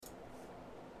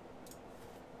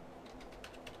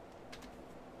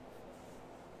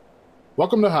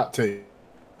Welcome to Hot Take.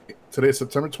 Today is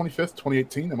September 25th,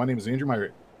 2018, and my name is Andrew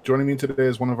Myrick. Joining me today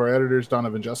is one of our editors, Donna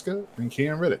Vanjeska, and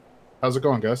Kean Riddick. How's it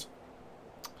going, guys?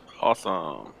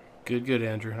 Awesome. Good,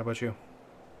 Andrew. How about you?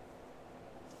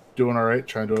 Doing all right,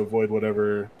 trying to avoid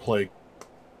whatever plague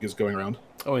is going around.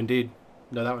 Oh, indeed.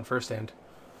 Know that one firsthand.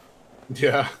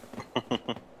 Yeah.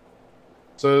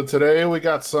 So today we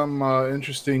got some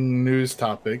interesting news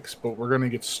topics, but we're going to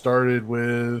get started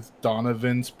with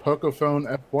Donovan's Pocophone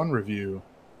F1 review.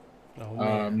 Oh,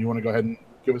 man. You want to go ahead and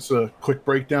give us a quick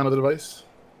breakdown of the device?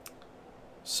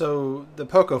 So, the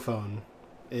Pocophone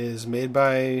is made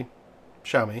by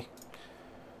Xiaomi.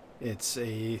 It's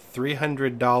a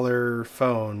 $300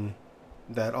 phone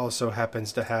that also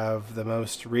happens to have the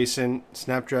most recent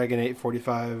Snapdragon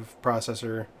 845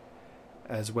 processor,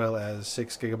 as well as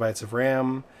 6 gigabytes of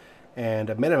RAM and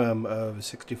a minimum of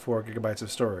 64 gigabytes of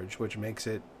storage, which makes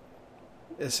it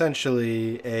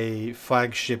essentially a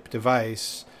flagship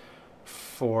device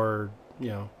for,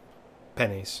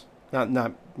 pennies.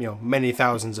 Not many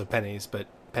thousands of pennies, but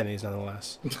pennies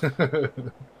nonetheless.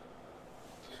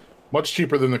 Much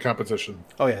cheaper than the competition.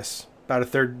 Oh yes, about a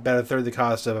third the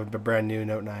cost of a brand new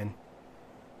Note 9.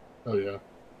 Oh yeah.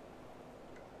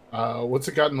 What's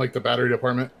it got in like the battery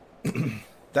department?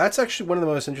 That's actually one of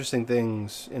the most interesting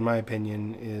things, in my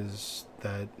opinion, is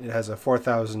that it has a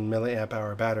 4,000 milliamp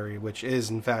hour battery, which is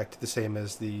in fact the same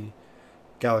as the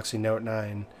Galaxy Note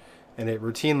 9, and it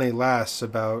routinely lasts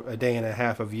about a day and a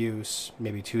half of use,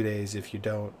 maybe 2 days if you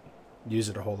don't use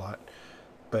it a whole lot.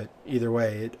 But either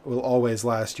way, it will always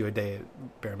last you a day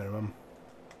at bare minimum.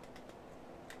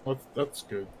 That's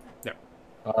good. Yeah.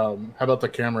 How about the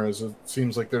cameras? It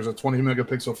seems like there's a 20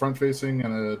 megapixel front facing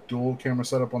and a dual camera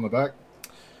setup on the back.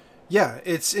 Yeah,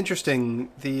 it's interesting.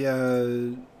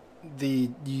 The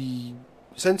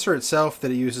sensor itself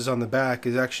that it uses on the back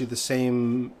is actually the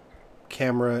same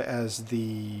camera as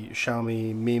the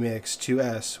Xiaomi Mi Mix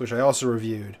 2S, which I also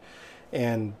reviewed,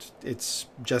 and it's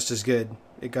just as good.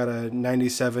 It got a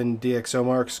 97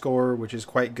 DxOMark score, which is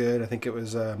quite good. I think it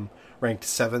was ranked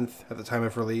 7th at the time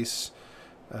of release.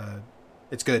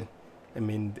 It's good. I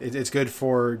mean, it's good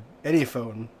for any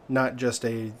phone, not just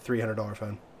a $300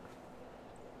 phone.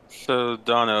 So,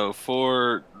 Dono,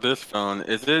 for this phone,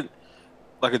 is it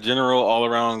like a general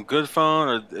all-around good phone,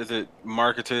 or is it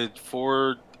marketed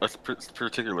for a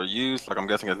particular use? Like, I'm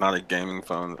guessing it's not a gaming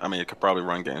phone. I mean, it could probably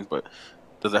run games, but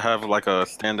does it have like a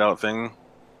standout thing?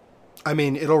 I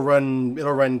mean, it'll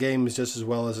run games just as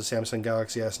well as a Samsung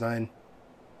Galaxy S9.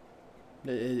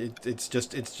 It's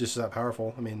just that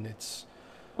powerful. I mean, it's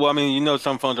Well, I mean,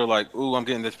 some phones are like, "Ooh, I'm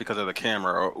getting this because of the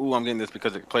camera," or "Ooh, I'm getting this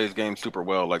because it plays games super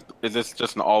well." Like, is this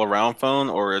just an all-around phone,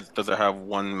 or does it have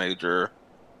one major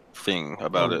thing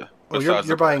about it besides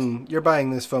you're the price?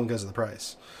 buying this phone because of the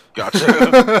price.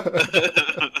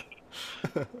 Gotcha.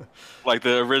 Like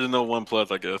the original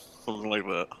OnePlus, I guess, something like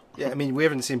that. Yeah, I mean, we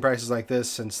haven't seen prices like this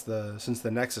since the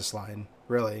Nexus line,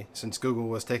 really, since Google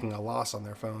was taking a loss on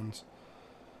their phones,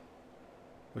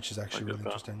 which is I actually get really that.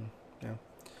 interesting. Yeah,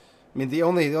 I mean, the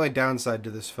only downside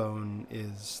to this phone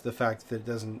is the fact that it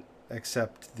doesn't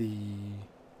accept the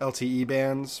LTE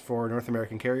bands for North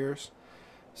American carriers,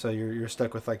 so you're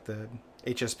stuck with like the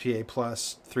HSPA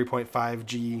plus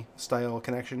 3.5G style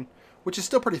connection, which is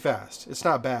still pretty fast. It's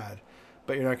not bad,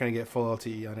 but you're not going to get full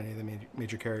LTE on any of the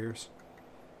major carriers.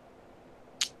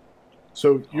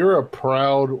 So you're a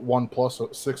proud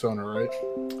OnePlus 6 owner, right?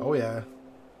 Oh yeah,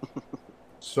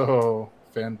 So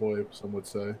fanboy, some would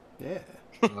say. yeah.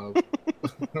 Uh,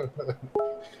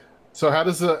 so how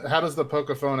does the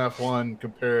Pocophone F1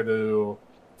 compare to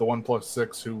the OnePlus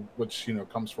 6, which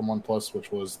comes from OnePlus,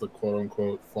 which was the quote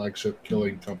unquote flagship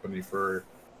killing company for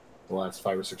the last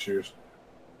 5 or 6 years?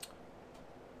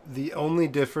 The only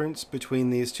difference between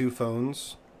these two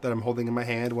phones that I'm holding in my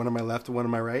hand, one on my left and one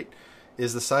on my right,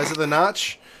 is the size of the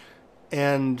notch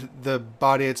and the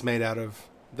body it's made out of.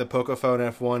 The Pocophone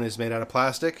F1 is made out of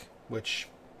plastic, which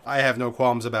I have no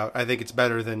qualms about. I think it's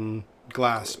better than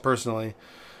glass, personally.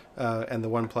 And the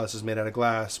OnePlus is made out of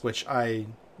glass, which I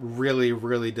really,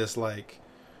 really dislike.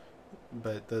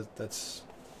 But that's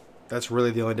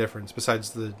really the only difference,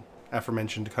 besides the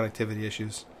aforementioned connectivity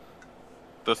issues.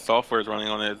 The software is running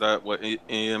on it. Is that what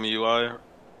EMUI?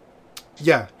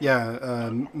 Yeah.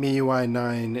 MIUI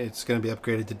 9, it's going to be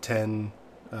upgraded to 10.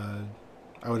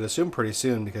 I would assume pretty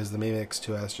soon because the Mi Mix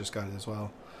 2S just got it as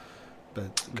well.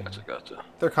 But Gotcha.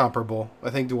 they're comparable.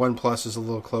 I think the OnePlus is a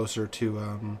little closer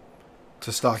to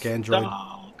stock Android.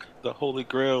 Dog, the holy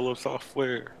grail of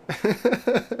software.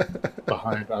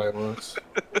 Behind iOS.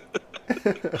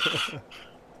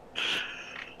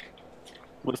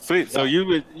 Well, sweet. So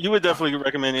you would definitely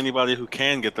recommend anybody who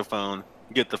can get the phone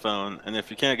get the phone, and if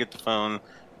you can't get the phone,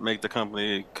 make the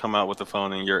company come out with the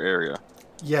phone in your area.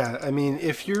 Yeah, I mean,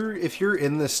 if you're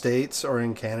in the States or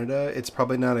in Canada, it's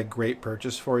probably not a great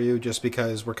purchase for you, just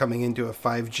because we're coming into a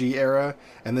 5G era,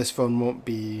 and this phone won't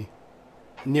be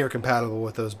near compatible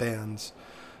with those bands.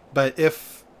 But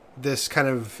if this kind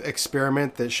of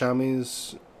experiment that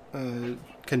Xiaomi's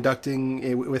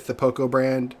conducting with the Poco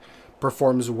brand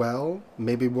performs well,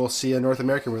 maybe we'll see a North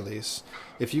American release.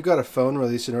 If you got a phone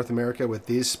released in North America with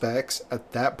these specs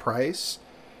at that price,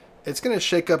 it's going to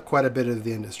shake up quite a bit of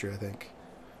the industry, I think.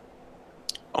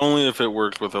 Only if it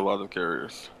works with a lot of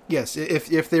carriers. Yes,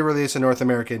 if they release a North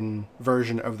American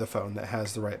version of the phone that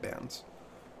has the right bands.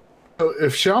 So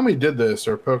if Xiaomi did this,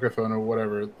 or Pocophone, or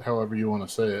whatever, however you want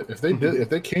to say it, if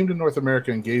they came to North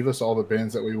America and gave us all the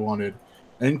bands that we wanted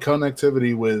and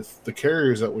connectivity with the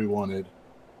carriers that we wanted,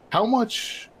 how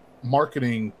much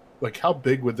marketing, like how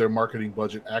big would their marketing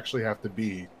budget actually have to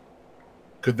be?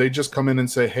 Could they just come in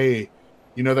and say, hey,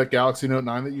 you know that Galaxy Note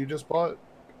 9 that you just bought?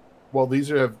 Well, these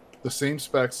have the same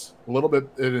specs, a little bit,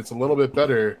 and it's a little bit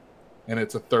better, and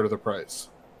it's a third of the price.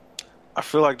 I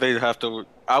feel like they'd have to.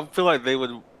 I feel like they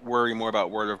would worry more about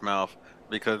word of mouth,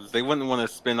 because they wouldn't want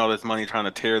to spend all this money trying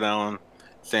to tear down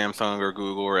Samsung or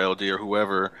Google or LG or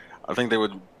whoever. I think they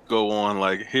would go on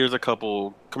like, here's a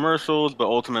couple commercials, but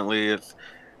ultimately it's,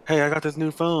 hey, I got this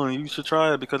new phone, you should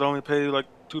try it because I only pay like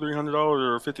 $200-$300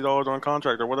 or $50 on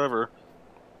contract or whatever.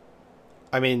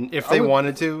 I mean, if they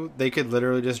wanted to, they could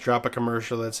literally just drop a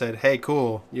commercial that said, "Hey,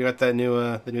 cool, you got that new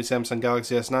the new Samsung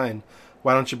Galaxy S9.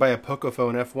 Why don't you buy a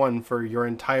Pocophone F1 for your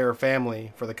entire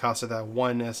family for the cost of that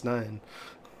one S9?"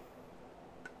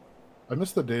 I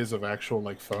miss the days of actual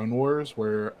like phone wars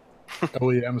where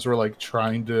OEMs were like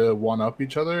trying to one up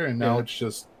each other, and now it's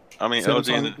just. I mean,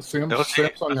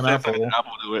 Samsung and Apple.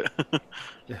 Apple do it.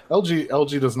 Yeah.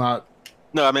 LG does not.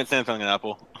 No, I meant Samsung and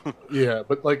Apple. Yeah,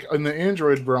 but like in the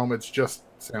Android realm, it's just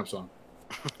Samsung.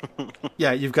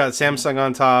 Yeah, you've got Samsung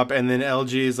on top, and then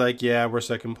LG is like, yeah, we're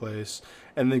second place.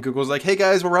 And then Google's like, hey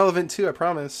guys, we're relevant too, I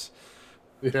promise.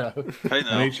 Yeah. I know.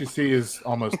 And HTC is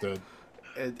almost dead.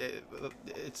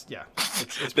 It's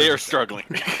they are struggling.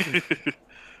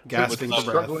 Gasping for breath.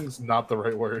 Struggling's not the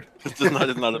right word. It's not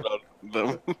about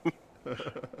them.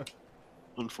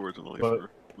 Unfortunately for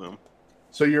them.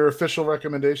 So your official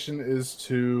recommendation is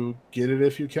to get it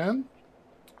if you can?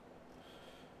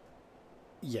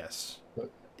 Yes.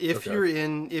 If you're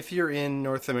in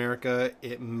North America,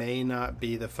 it may not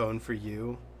be the phone for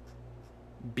you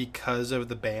because of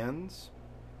the bands,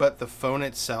 but the phone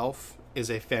itself is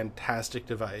a fantastic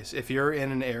device. If you're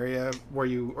in an area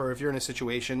if you're in a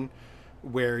situation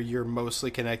where you're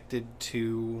mostly connected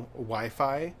to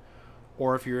Wi-Fi,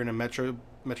 or if you're in a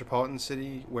metropolitan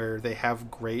city where they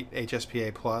have great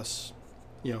HSPA plus,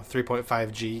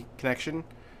 3.5G connection,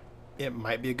 it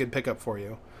might be a good pickup for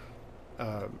you.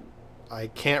 I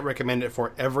can't recommend it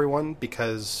for everyone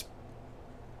because,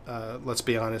 let's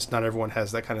be honest, not everyone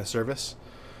has that kind of service.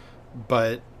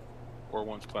 But or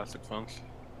wants classic phones.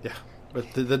 Yeah,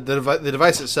 but the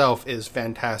device itself is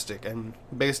fantastic, and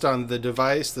based on the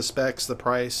device, the specs, the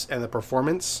price, and the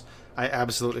performance, I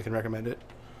absolutely can recommend it.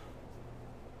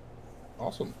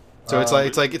 Awesome. So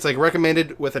it's like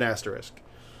recommended with an asterisk.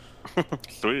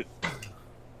 Sweet.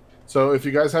 So if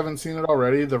you guys haven't seen it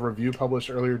already, the review published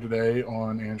earlier today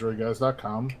on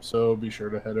AndroidGuys.com. So be sure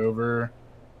to head over,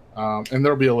 and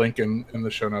there'll be a link in the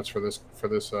show notes for this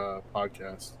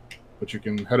podcast. But you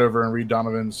can head over and read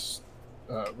Donovan's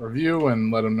review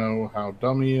and let him know how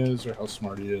dumb he is or how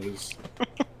smart he is,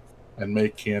 and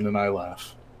make Ken and I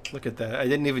laugh. Look at that! I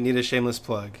didn't even need a shameless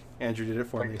plug. Andrew did it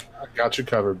for me. I got you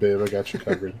covered, babe. I got you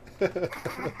covered.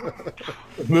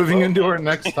 Moving into our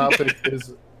next topic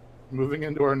is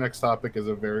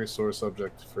a very sore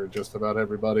subject for just about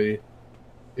everybody.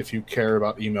 If you care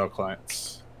about email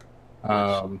clients,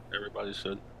 everybody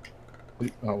should.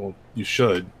 Oh, well, you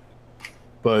should.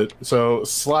 But so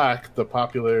Slack, the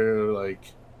popular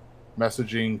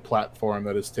messaging platform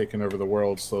that has taken over the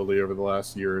world slowly over the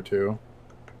last year or two,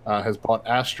 has bought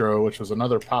Astro, which was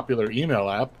another popular email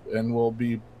app, and will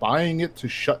be buying it to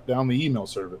shut down the email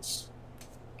service.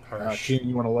 Ken,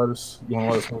 you want to let us know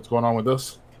what's going on with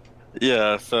this?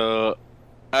 Yeah, so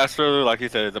Astro, like you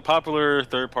said, is a popular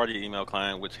third-party email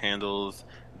client which handles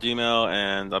Gmail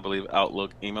and I believe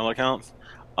Outlook email accounts.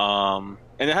 And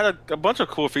it had a bunch of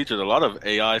cool features, a lot of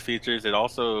AI features. It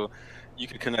also, you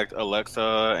can connect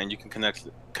Alexa and you can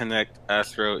connect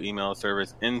Astro email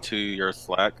service into your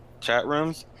Slack chat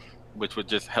rooms, which would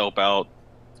just help out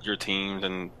your teams.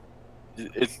 And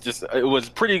it was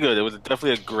pretty good. It was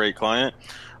definitely a great client.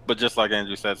 But just like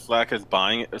Andrew said, Slack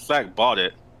bought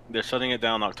it. They're shutting it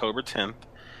down October 10th.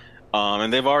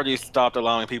 And they've already stopped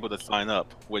allowing people to sign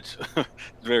up, which is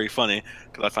very funny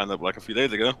because I signed up like a few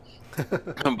days ago.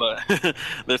 But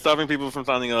they're stopping people from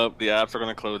signing up. The apps are going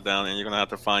to close down, and you're going to have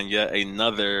to find yet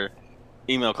another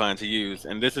email client to use.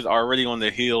 And this is already on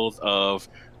the heels of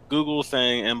Google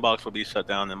saying Inbox will be shut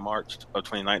down in March of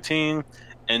 2019,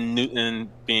 and Newton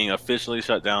being officially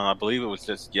shut down. I believe it was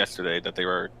just yesterday that they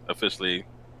were officially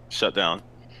shut down.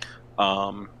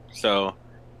 So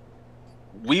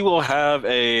we will have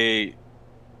a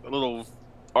little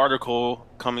article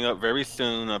coming up very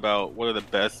soon about what are the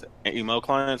best email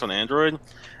clients on Android.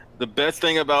 The best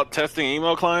thing about testing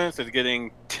email clients is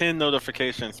getting 10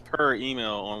 notifications per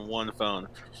email on one phone.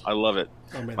 I love it.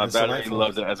 Oh, man, my that's battery delightful.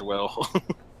 loves it as well.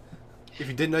 If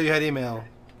you didn't know you had email,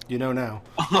 you know now.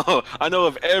 I know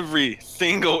of every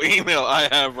single email I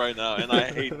have right now, and I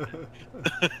hate it.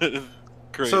 It's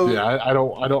crazy. So- Yeah,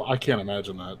 I can't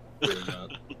imagine that. Doing that.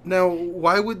 Now,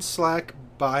 why would Slack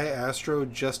buy Astro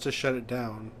just to shut it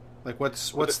down? Like,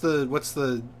 what's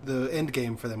the end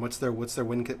game for them? What's their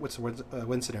win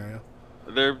scenario?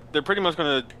 They're pretty much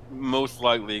going to most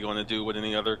likely going to do what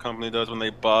any other company does when they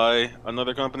buy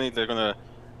another company. They're going to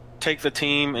take the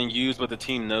team and use what the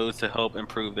team knows to help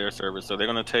improve their service. So they're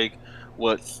going to take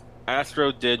what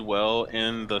Astro did well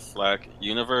in the Slack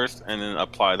universe and then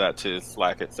apply that to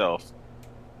Slack itself.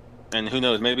 And who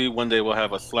knows, maybe one day we'll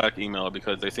have a Slack email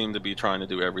because they seem to be trying to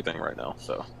do everything right now.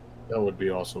 So That would be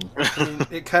awesome. I mean,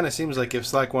 it kind of seems like if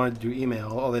Slack wanted to do email,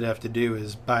 all they'd have to do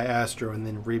is buy Astro and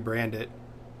then rebrand it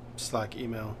Slack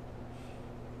email.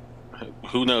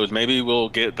 who knows, maybe we'll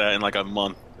get that in like a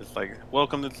month. It's like,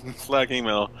 welcome to Slack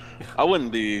email. I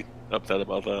wouldn't be upset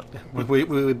about that.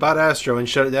 We bought Astro and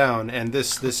shut it down, and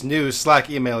this new Slack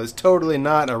email is totally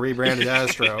not a rebranded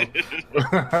Astro.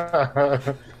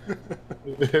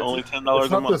 Only $10 It's a not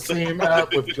the month. same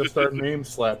app with just our name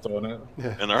slapped on it.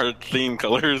 And our theme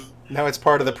colors. Now it's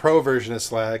part of the pro version of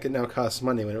Slack. It now costs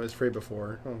money when it was free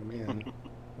before. Oh man,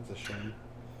 that's a shame.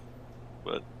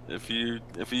 But if you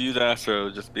use Astro,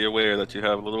 just be aware that you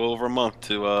have a little over a month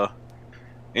to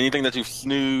anything that you've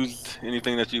snoozed,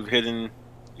 anything that you've hidden,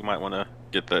 you might want to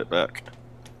get that back.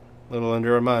 A little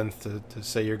under a month to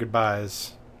say your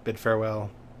goodbyes, bid farewell,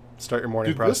 start your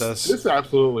morning Dude, process. This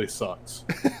absolutely sucks.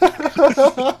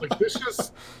 Like this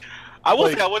just I will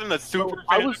Like, say I wasn't a super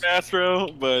I fan was- of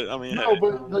Astro, but I mean, no,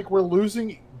 but like we're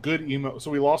losing good email.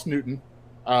 So we lost Newton.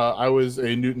 I was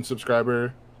a Newton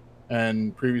subscriber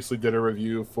and previously did a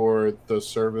review for the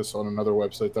service on another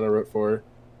website that I wrote for.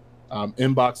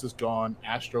 Inbox is gone.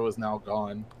 Astro is now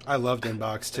gone. I loved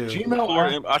Inbox too.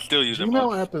 Gmail I still use Gmail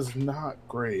Inbox. app is not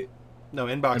great. No,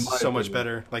 Inbox In is my so much opinion.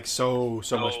 better. Like so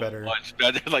much better. Much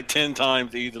better, like 10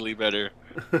 times easily better.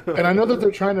 And I know that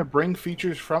they're trying to bring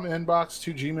features from Inbox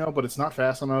to Gmail, but it's not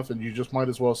fast enough. And you just might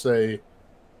as well say,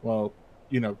 well,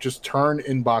 just turn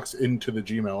Inbox into the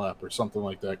Gmail app or something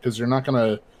like that, because you're not going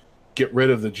to get rid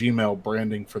of the Gmail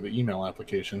branding for the email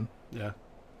application. Yeah.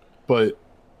 But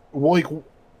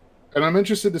and I'm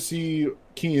interested to see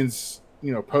Keen's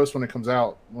post when it comes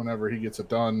out, whenever he gets it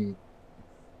done,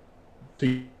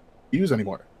 to use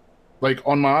anymore. Like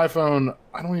on my iPhone,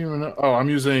 I don't even know. Oh, I'm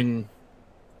using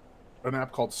an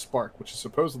app called Spark, which is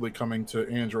supposedly coming to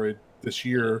Android this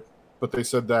year, but they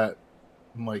said that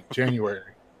in like January.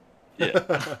 Yeah.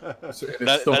 So it's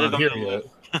That- still that is not on here the yet.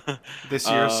 list. This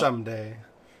year, Uh, someday.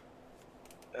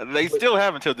 They still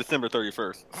have until December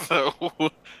 31st.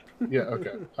 So Yeah,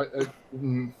 okay.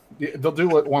 Yeah, they'll do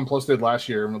what OnePlus did last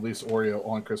year and release Oreo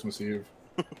on Christmas Eve,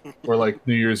 or like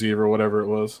New Year's Eve or whatever it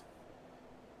was.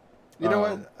 You know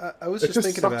um, what? I was It just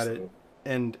thinking sucks, about it. though.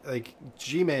 And like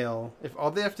Gmail, if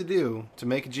all they have to do to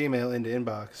make Gmail into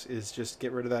Inbox is just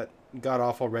get rid of that god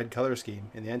awful red color scheme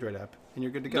in the Android app, and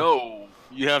you're good to go. no,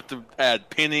 you have to add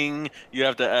pinning. You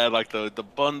have to add like the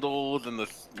bundles and the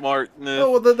smartness.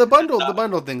 Oh well, the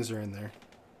bundle things are in there.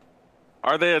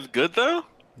 Are they as good though?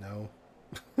 No.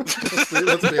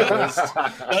 Let's be honest.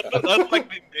 That's like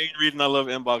the main reason I love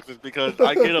Inbox is because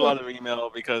I get a lot of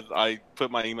email because I put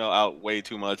my email out way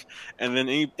too much, and then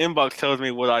Inbox tells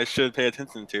me what I should pay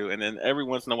attention to, and then every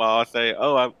once in a while I say,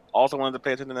 "Oh, I also wanted to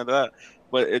pay attention to that,"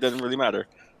 but it doesn't really matter.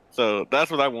 So that's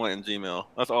what I want in Gmail.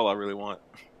 That's all I really want.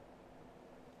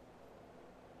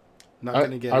 Not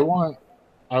gonna get I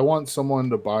it. want someone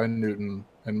to buy Newton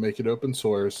and make it open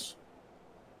source.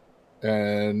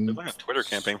 And There's like a Twitter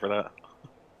campaign for that.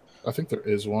 I think there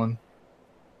is one,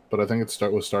 but I think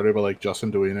it was started by like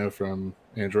Justin Duino from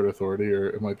Android Authority, or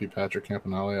it might be Patrick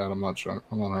Campanelli. I'm not sure.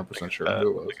 I'm not 100% sure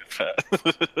who it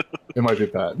was. It might be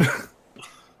Pat.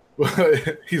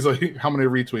 He's like, how many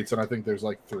retweets? And I think there's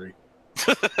like 3.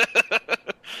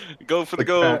 Go for the Like,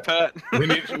 gold, Pat. we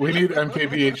need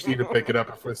MKBHD to pick it up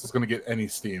if this is going to get any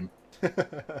steam.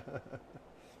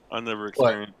 I never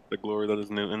experienced the glory that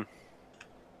is Newton.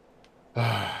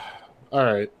 All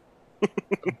right.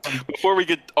 Before we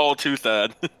get all too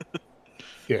sad.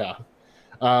 Yeah.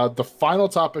 The final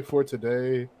topic for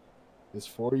today is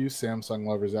for you Samsung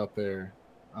lovers out there.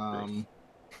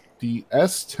 The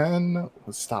S10,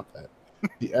 let's stop that.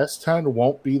 The S10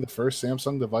 won't be the first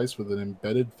Samsung device with an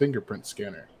embedded fingerprint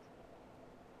scanner.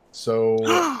 So,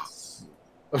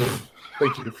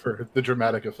 thank you for the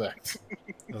dramatic effect.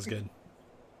 That was good.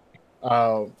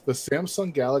 The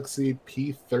Samsung Galaxy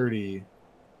P30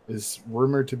 is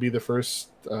rumored to be the first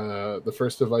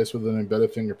device with an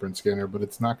embedded fingerprint scanner, but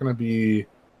it's not going to be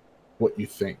what you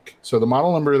think. So the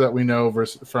model number that we know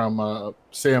from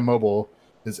Sam Mobile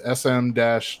is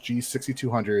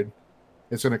SM-G6200.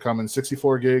 It's going to come in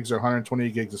 64 gigs or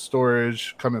 120 gigs of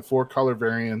storage, come in 4 color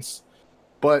variants,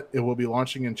 but it will be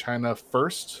launching in China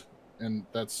first, and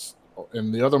that's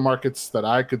in the other markets that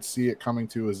I could see it coming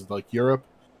to is like Europe.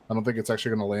 I don't think it's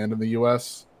actually going to land in the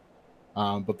US.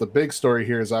 But the big story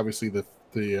here is obviously the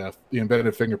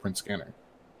embedded fingerprint scanner.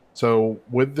 So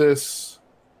with this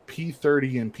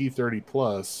P30 and P30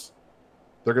 Plus,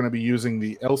 they're going to be using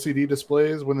the LCD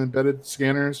displays with embedded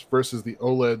scanners versus the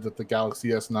OLED that the Galaxy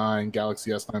S9, Galaxy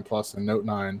S9 Plus, and Note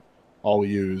 9 all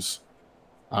use.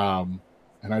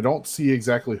 And I don't see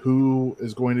exactly who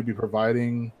is going to be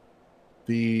providing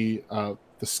the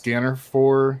scanner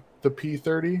for the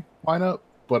P30 lineup,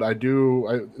 but it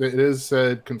is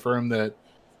confirmed that,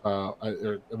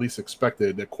 or at least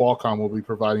expected, that Qualcomm will be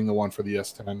providing the one for the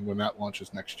S10 when that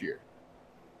launches next year.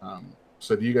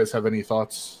 So do you guys have any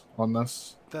thoughts on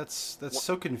this? That's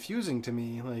so confusing to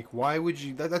me. Like, why would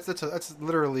you? That's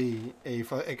literally a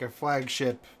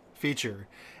flagship feature,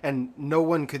 and no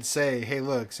one could say, "Hey,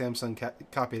 look, Samsung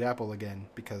copied Apple again,"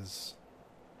 because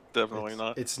definitely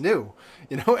not. It's new,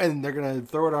 and they're gonna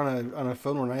throw it on a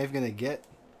phone we're not even gonna get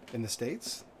in the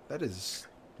States. That is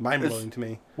mind blowing to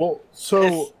me. Well,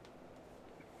 so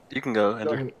you can go,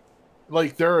 Andrew.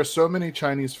 Like, there are so many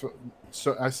Chinese.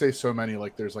 So I say so many,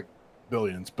 like there's like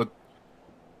billions, but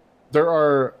there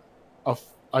are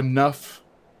enough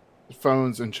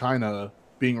phones in China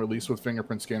being released with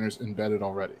fingerprint scanners embedded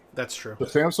already. That's true. But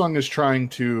Samsung is trying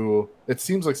to. It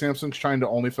seems like Samsung's trying to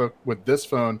only with this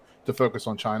phone to focus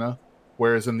on China,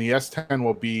 whereas in the S10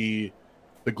 will be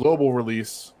the global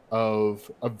release of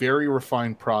a very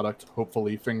refined product.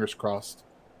 Hopefully, fingers crossed.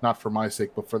 Not for my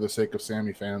sake, but for the sake of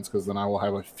Sammy fans, because then I will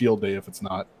have a field day if it's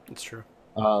not. It's true.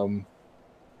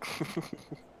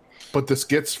 But this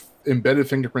gets embedded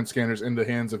fingerprint scanners in the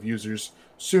hands of users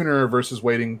sooner versus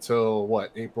waiting till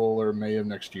April or May of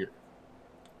next year.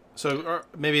 So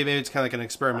maybe it's kind of like an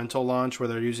experimental launch where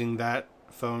they're using that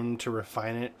phone to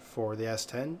refine it for the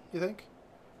S10. You think?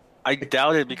 I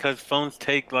doubt it, because phones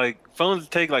take like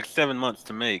 7 months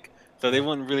to make, so they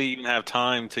wouldn't really even have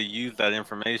time to use that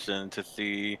information to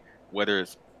see whether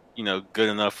it's good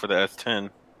enough for the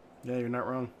S10. Yeah, you're not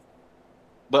wrong.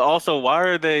 But also, why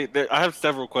are they? I have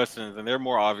several questions, and they're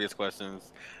more obvious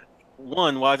questions.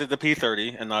 One, why is it the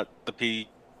P30 and not the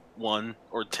P1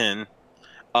 or 10?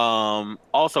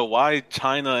 Also, why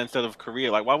China instead of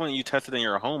Korea? Like, why wouldn't you test it in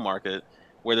your home market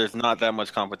where there's not that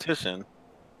much competition?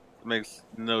 It makes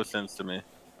no sense to me.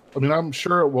 I mean, I'm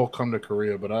sure it will come to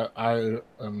Korea, but I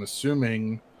am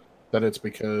assuming that it's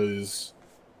because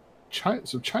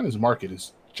China's market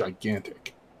is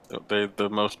gigantic. They're the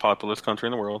most populous country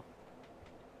in the world.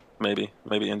 Maybe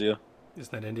India.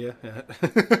 Isn't that India? Yeah.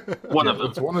 One of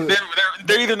them.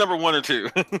 They're either number 1 or 2.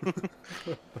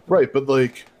 Right, but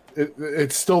like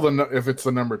it's still if it's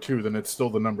the number 2, then it's still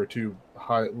the number 2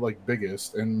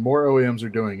 biggest, and more OEMs are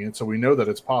doing it, so we know that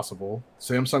it's possible.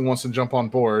 Samsung wants to jump on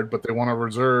board, but they want to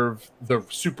reserve the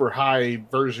super high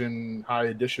version, high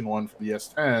edition one for the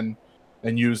S10,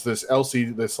 and use this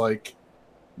LCD, this like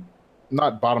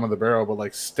not bottom of the barrel, but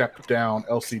like step down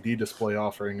LCD display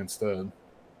offering instead.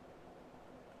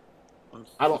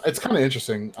 It's kind of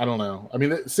interesting. I don't know. I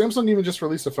mean, Samsung even just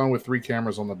released a phone with 3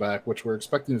 cameras on the back, which we're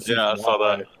expecting to see. Yeah, I saw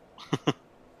that.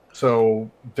 So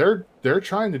they're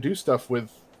trying to do stuff with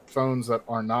phones that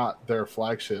are not their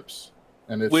flagships,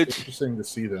 and it's interesting to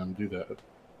see them do that.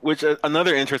 Which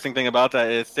another interesting thing about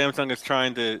that is Samsung is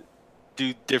trying to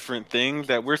do different things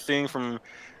that we're seeing from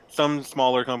some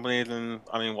smaller companies, and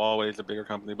I mean Huawei is a bigger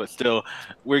company, but still,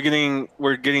 we're getting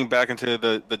back into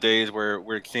the days where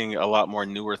we're seeing a lot more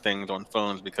newer things on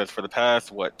phones, because for the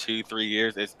past 2-3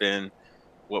 years it's been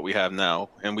what we have now,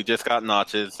 and we just got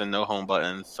notches and no home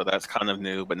buttons, so that's kind of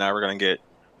new. But now we're gonna get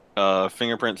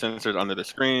fingerprint sensors under the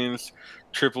screens,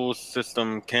 triple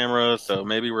system cameras, so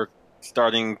maybe we're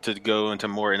starting to go into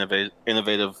more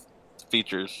innovative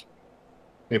features.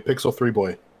 Hey, Pixel 3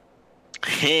 boy,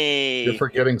 Hey, you're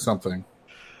forgetting something.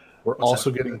 We're What's also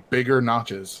that? getting bigger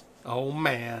notches. Oh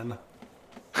man.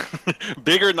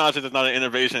 bigger notches is not an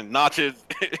innovation. Notches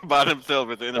by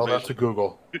themselves is an Tell that innovation. to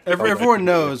Google. Everyone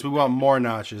knows we want more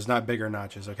notches, not bigger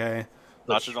notches. Okay.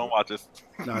 Notches on watches.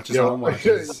 Notches Yo, on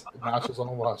watches. notches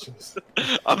on watches.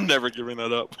 I'm never giving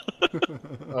that up.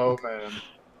 Oh man.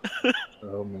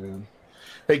 Oh man.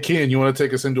 Hey, Kian, you want to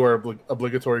take us into our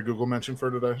obligatory Google mention for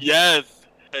today? Yes.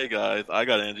 Hey guys, I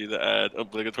got Angie to add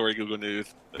obligatory Google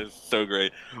News. It's so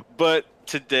great. But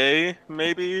today,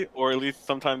 maybe, or at least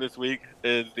sometime this week,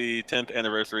 is the 10th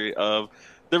anniversary of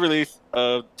the release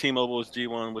of T-Mobile's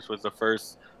G1, which was the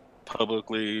first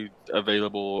publicly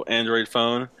available Android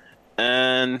phone.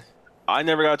 And I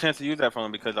never got a chance to use that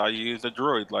phone because I used a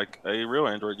Droid, like a real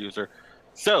Android user.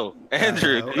 So,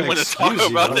 Andrew, do you want to talk excuse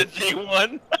you. about the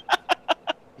G1?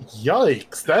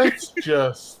 Yikes! That's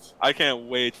just I can't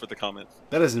wait for the comments.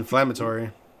 That is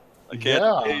inflammatory. I can't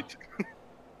Yeah. wait.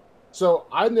 so.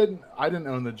 I didn't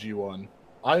own the G1.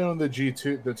 I owned the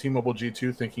G2, the T-Mobile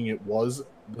G2, thinking it was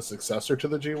the successor to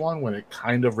the G1 when it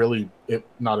kind of really it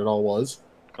not at all was.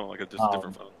 Kind of like just a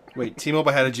different phone. Wait,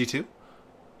 T-Mobile had a G2?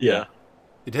 Yeah.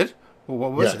 It did? Well,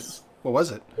 what was Yes. it? What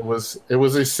was it? It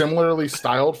was a similarly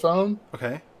styled phone,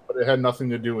 Okay. but it had nothing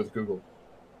to do with Google.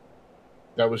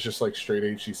 That was just like straight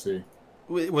HTC.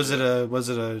 Was it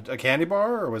a candy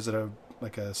bar or was it a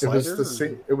slider?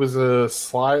 It was a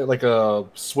slide, like a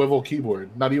swivel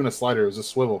keyboard. Not even a slider. It was a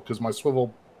swivel because my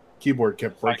swivel keyboard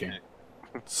kept breaking.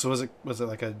 So was it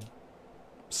like a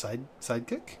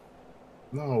sidekick?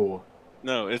 No,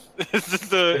 No, it's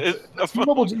just a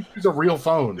T-Mobile phone. G2 is a real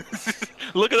phone.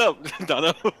 Look it up,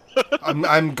 Dono.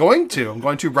 I'm going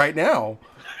to right now.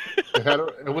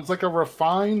 It was like a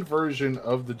refined version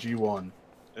of the G1.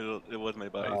 It was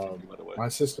made by AT&T, by the way. My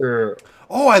sister,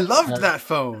 Oh, I loved that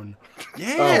phone.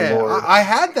 Yeah, Lord. I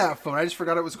had that phone. I just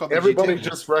forgot it was called the everybody G2.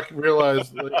 just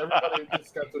realized, like, everybody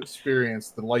just got to experience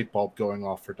the light bulb going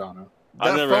off for Donna.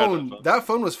 I That never had phone, that phone. that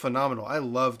phone was phenomenal. I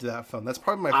loved that phone. That's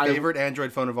probably my favorite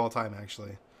Android phone of all time,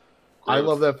 actually. I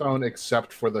love that phone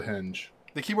except for the hinge.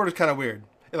 The keyboard was kind of weird.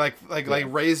 It like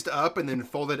raised up and then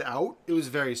folded out. It was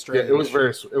very Yeah, strange.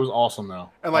 it was awesome though.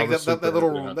 And like I was that super little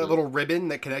happy that with little ribbon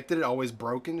that connected it always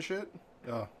broke and shit.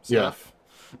 Oh, Yeah. stuff.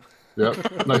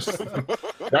 Yep. Nice.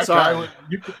 That Sorry. guy,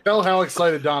 you can tell how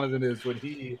excited Donovan is when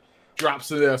he drops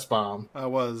the S-bomb. I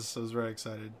was very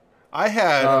excited. I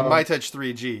had a MyTouch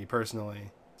 3G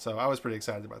personally, so I was pretty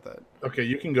excited about that. Okay,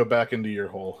 you can go back into your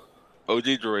hole. OG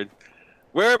Droid.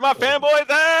 Where are my fanboys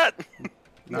at?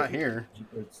 Not here.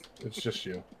 It's just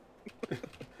you.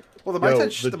 Well, the Yo,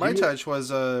 MyTouch, the the MyTouch was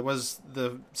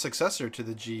the successor to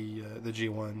the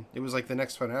G1. It was like the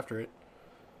next phone after it.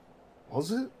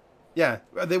 Was it? Yeah,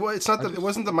 it's not it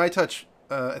wasn't the MyTouch.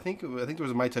 I think there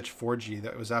was a MyTouch 4G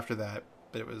that was after that,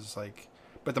 but it was like,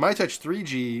 but the MyTouch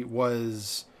 3G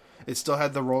was. It still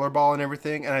had the rollerball and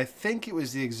everything, and I think it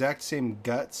was the exact same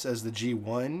guts as the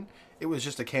G1. It was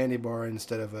just a candy bar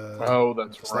instead of a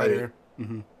That's right. slider.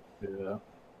 Mm-hmm. Yeah.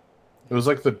 It was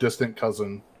like the distant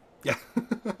cousin. Yeah.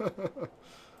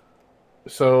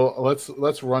 So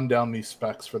let's run down these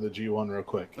specs for the G1 real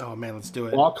quick. Oh man, let's do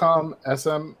it. Qualcomm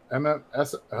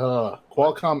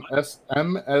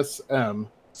SMSM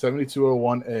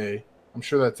 7201A. I'm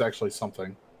sure that's actually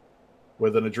something.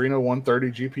 With an Adreno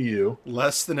 130 GPU,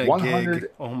 Less than a 100 gig.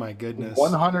 Oh my goodness.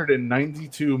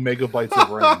 192 megabytes of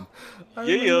RAM, I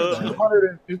remember that.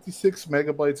 256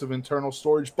 megabytes of internal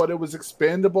storage, but it was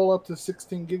expandable up to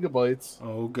 16 gigabytes,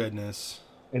 Oh goodness.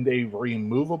 and a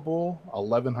removable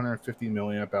 1150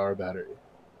 milliamp hour battery.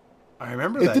 I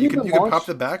remember It that. didn't You could even pop launch-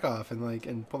 the back off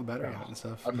and pull the battery out and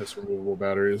stuff. I miss removable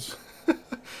batteries.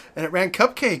 And it ran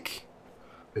Cupcake.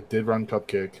 It did run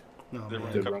Cupcake. No, Did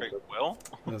man, Did Cupcake run well?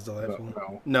 that was delightful.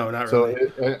 No. No, not So really.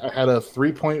 it had a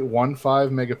 3.15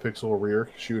 megapixel rear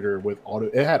shooter with auto.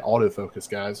 It had autofocus,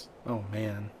 guys. Oh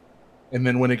man. And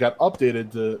then when it got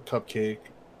updated to Cupcake,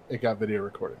 it got video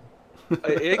recording.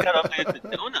 It got updated to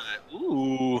Donut.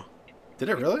 Ooh. Did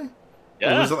it really? Or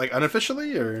Yeah. was it like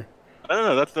unofficially or? I don't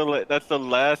know. That's the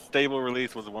last stable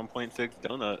release was a 1.6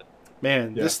 Donut.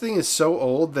 Man, Yeah. this thing is so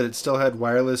old that it still had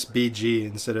wireless BG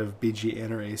instead of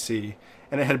BGN or AC,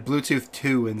 and it had Bluetooth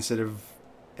 2 instead of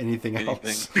anything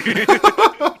else.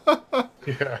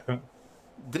 Yeah.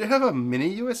 Did it have a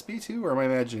mini USB 2, or am I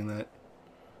imagining that?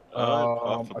 I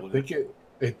Possibly. think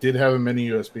it did have a mini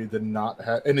USB. It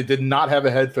did not have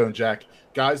a headphone jack.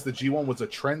 Guys, the G1 was a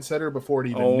trendsetter before it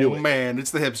even knew Oh it. man,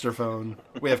 it's the hipster phone.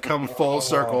 We have come full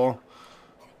circle.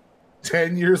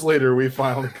 10 years later, we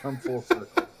finally come full circle.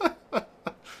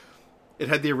 It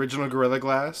had the original Gorilla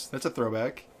Glass. That's a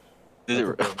throwback. Did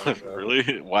it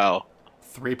really? Wow.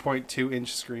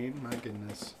 3.2-inch screen. My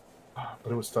goodness.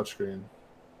 But it was touchscreen.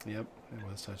 Yep, it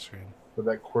was touchscreen. With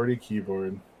that QWERTY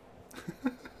keyboard.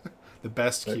 The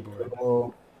best keyboard.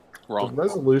 Wrong. The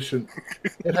resolution.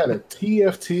 It had a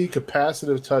TFT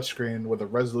capacitive touchscreen with a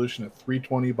resolution of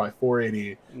 320 by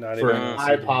 480 Not for even an LCD.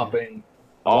 eye-popping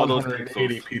All those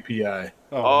 180 pixels. ppi.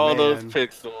 Oh, All those man.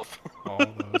 pixels. All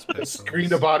those The pixels.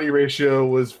 screen-to-body ratio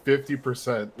was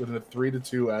 50% with a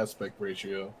 3:2 aspect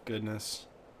ratio. Goodness.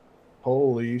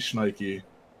 Holy shnikey.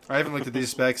 I haven't looked at these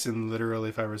specs in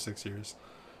literally 5 or 6 years.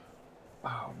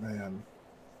 Oh, man.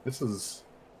 This is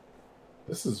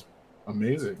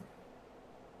amazing.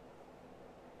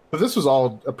 But this was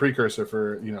all a precursor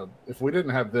for, if we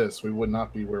didn't have this, we would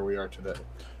not be where we are today.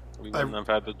 We wouldn't have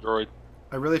had the Droid.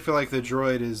 I really feel like the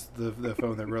Droid is the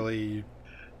phone that really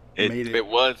made it. It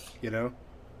was. You know?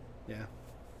 Yeah.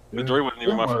 The Droid wasn't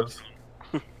even It my was.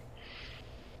 first.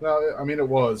 No, I mean, it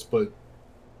was, but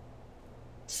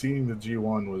seeing the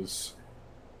G1 was...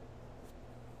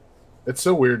 It's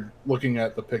so weird looking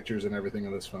at the pictures and everything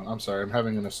on this phone. I'm sorry, I'm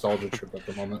having a nostalgia trip at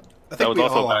the moment. I That think was we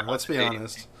also all are. back Let's be when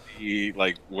honest. He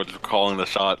was calling the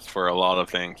shots for a lot of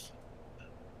things.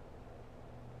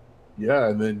 Yeah,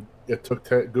 and then it took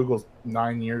Google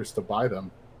 9 years to buy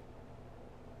them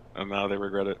And now they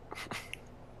regret it.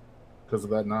 because of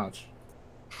that notch.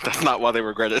 That's not why they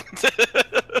regret it.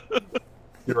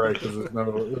 You're right, because it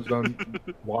was no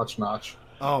watch notch.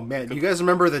 Oh man, you guys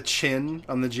remember the chin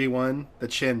on the G1? The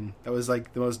chin. That was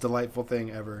like the most delightful thing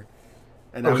ever.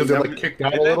 And Oh, because now it we- kicked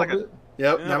out a Isn't that little like a- bit?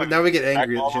 Yep, Yeah, now, like now we get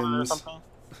angry at Trackball on it or chins.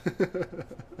 something?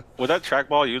 Was that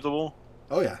trackball usable?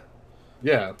 Oh yeah.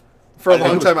 Yeah. For a I think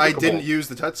long it was time, I clickable. didn't use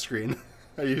the touchscreen.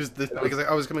 I used because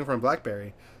I was coming from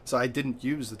BlackBerry, so I didn't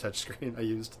use the touchscreen. I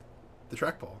used the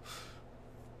trackball.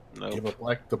 No. Yeah,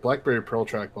 but the BlackBerry Pearl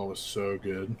trackball was so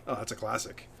good. Oh, that's a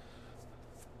classic.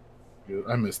 Good.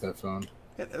 I missed that phone.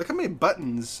 Yeah, look how many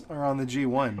buttons are on the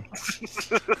G1.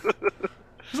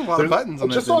 There's a lot of buttons on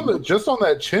that just thing. just on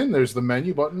that chin. There's the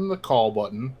menu button, the call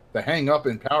button, the hang up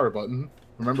and power button.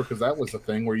 Remember, because that was the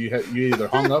thing where you either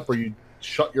hung up or you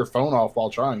shut your phone off while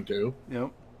trying to.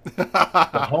 Yep.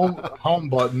 The home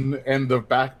button and the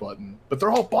back button, but they're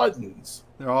all buttons.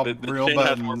 They're all The real chin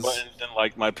has more buttons. buttons than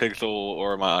like my Pixel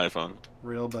or my iPhone.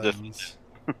 Real buttons.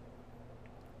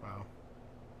 Wow.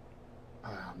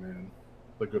 Ah man,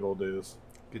 the good old days.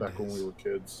 Good Back when days. we were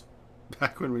kids.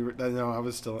 Back when we were. No, I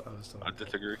was still. I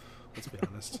disagree. Let's be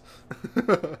honest.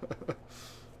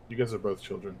 You guys are both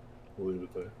children. We'll leave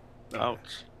it there. Okay,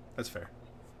 Ouch. that's fair.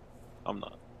 I'm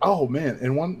not. Oh man,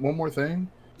 and one more thing,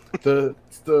 the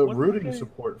One rooting more thing.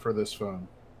 support for this phone.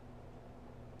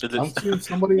 Is I'm it, seeing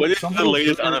somebody. what is the somebody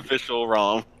latest booting- unofficial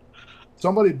ROM?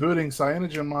 Somebody booting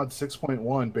CyanogenMod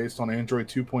 6.1 based on Android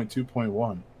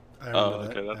 2.2.1. I Oh,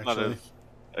 remember okay. that, That's not actually. as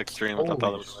extreme as I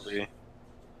thought it was Holy going to be.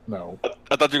 No.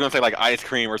 I thought you were going to say like ice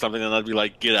cream or something, and I'd be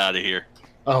like, get out of here.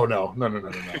 Oh no. No.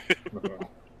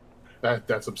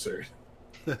 That's absurd.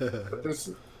 But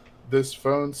this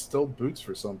phone still boots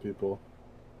for some people.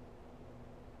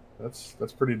 That's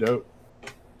pretty dope.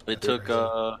 It took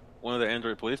one of the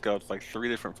Android police scouts like 3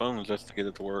 different phones just to get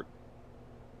it to work.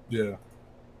 Yeah.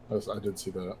 I did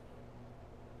see that.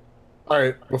 All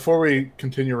right, before we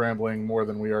continue rambling more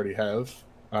than we already have,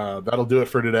 that'll do it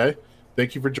for today.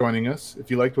 Thank you for joining us. If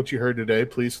you liked what you heard today,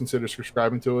 please consider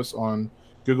subscribing to us on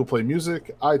Google Play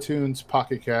Music, iTunes,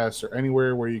 Pocket Casts, or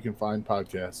anywhere where you can find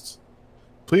podcasts.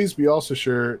 Please be also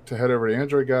sure to head over to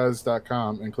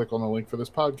AndroidGuys.com and click on the link for this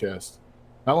podcast.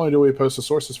 Not only do we post the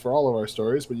sources for all of our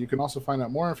stories, but you can also find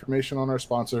out more information on our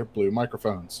sponsor, Blue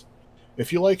Microphones.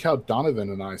 If you like how Donovan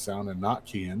and I sound and not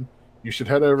Kian, you should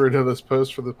head over to this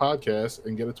post for the podcast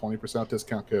and get a 20%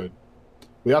 discount code.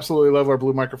 We absolutely love our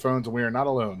Blue Microphones, and we are not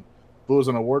alone. Blue is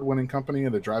an award-winning company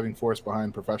and the driving force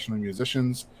behind professional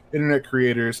musicians, internet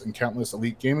creators, and countless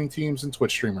elite gaming teams and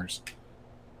Twitch streamers.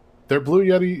 Their Blue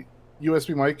Yeti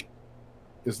USB mic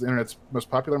is the internet's most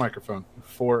popular microphone.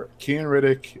 For Kian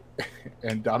Riddick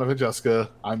and Donovan Jessica,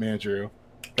 I'm Andrew.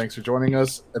 Thanks for joining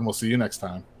us, and we'll see you next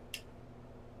time.